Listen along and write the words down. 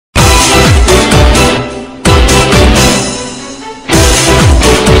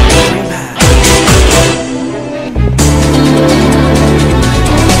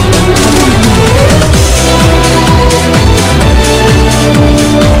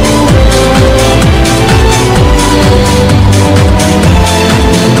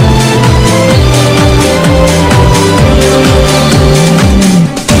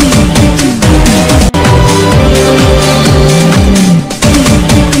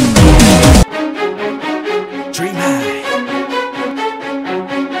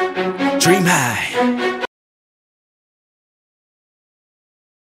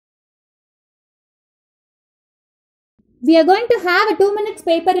We are going to have a 2 minutes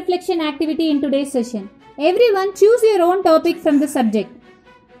paper reflection activity in today's session. Everyone choose your own topic from the subject.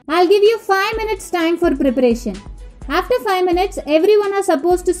 I'll give you 5 minutes time for preparation. After 5 minutes, everyone is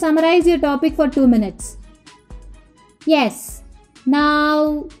supposed to summarize your topic for 2 minutes. Yes.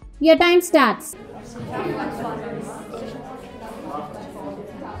 Now, your time starts.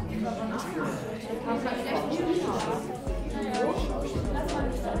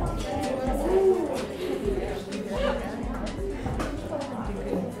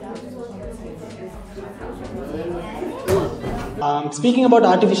 Speaking about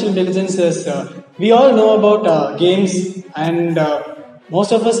artificial intelligence, we all know about games, and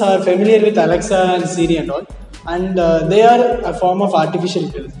most of us are familiar with Alexa and Siri and all, and they are a form of artificial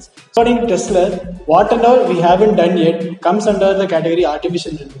intelligence. According to Tesla, what and all we haven't done yet comes under the category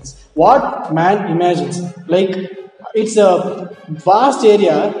artificial intelligence. What man imagines, like it's a vast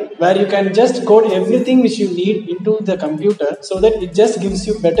area where you can just code everything which you need into the computer so that it just gives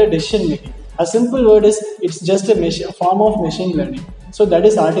you better decision making. A simple word is, it's just a form of machine learning. So that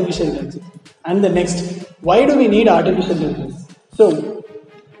is artificial intelligence. And the next, why do we need artificial intelligence? So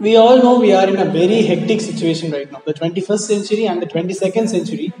we all know we are in a very hectic situation right now. The 21st century and the 22nd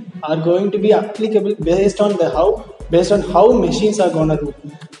century are going to be applicable based on how machines are going to rule.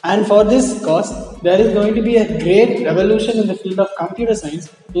 And for this cause, there is going to be a great revolution in the field of computer science,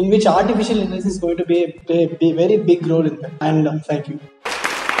 in which artificial intelligence is going to play a very big role in that. And thank you.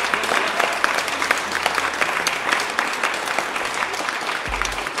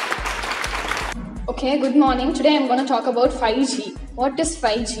 Okay, good morning. Today I am going to talk about 5G. What is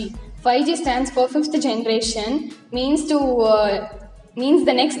 5G? 5G stands for 5th generation, means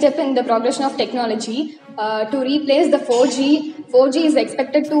the next step in the progression of technology to replace the 4G. 4G is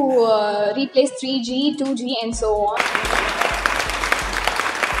expected to replace 3G, 2G and so on.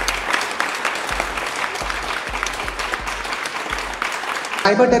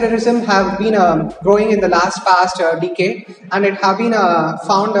 Cyberterrorism have been growing in the past decade, and it have been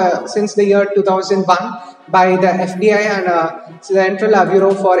found since the year 2001 by the FBI and Central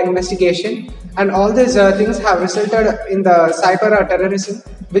Bureau for Investigation. And all these things have resulted in the cyber terrorism,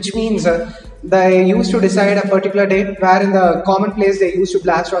 which means they used to decide a particular date where in the common place they used to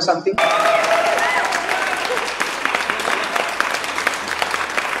blast or something.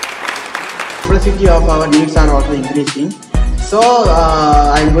 Complexity of our needs are also increasing. So,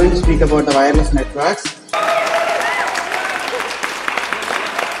 I am going to speak about the wireless networks.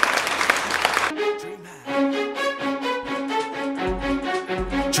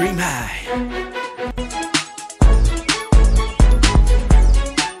 Dream high.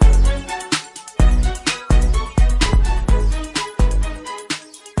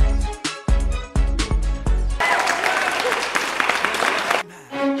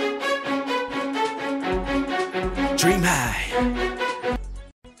 Dream high.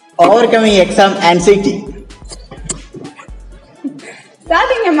 Overcoming exam anxiety.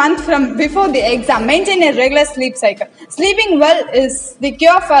 Starting a month from before the exam, maintain a regular sleep cycle. Sleeping well is the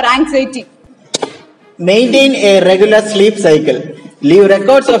cure for anxiety. Maintain a regular sleep cycle. Leave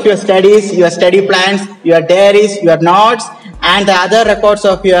records of your studies, your study plans, your diaries, your notes, and the other records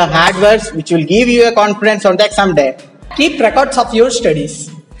of your hard works, which will give you a confidence on the exam day. Keep records of your studies.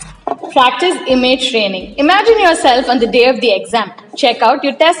 Practice image training. Imagine yourself on the day of the exam. Check out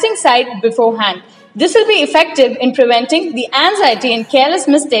your testing site beforehand. This will be effective in preventing the anxiety and careless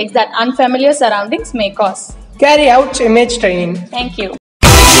mistakes that unfamiliar surroundings may cause. Carry out image training. Thank you.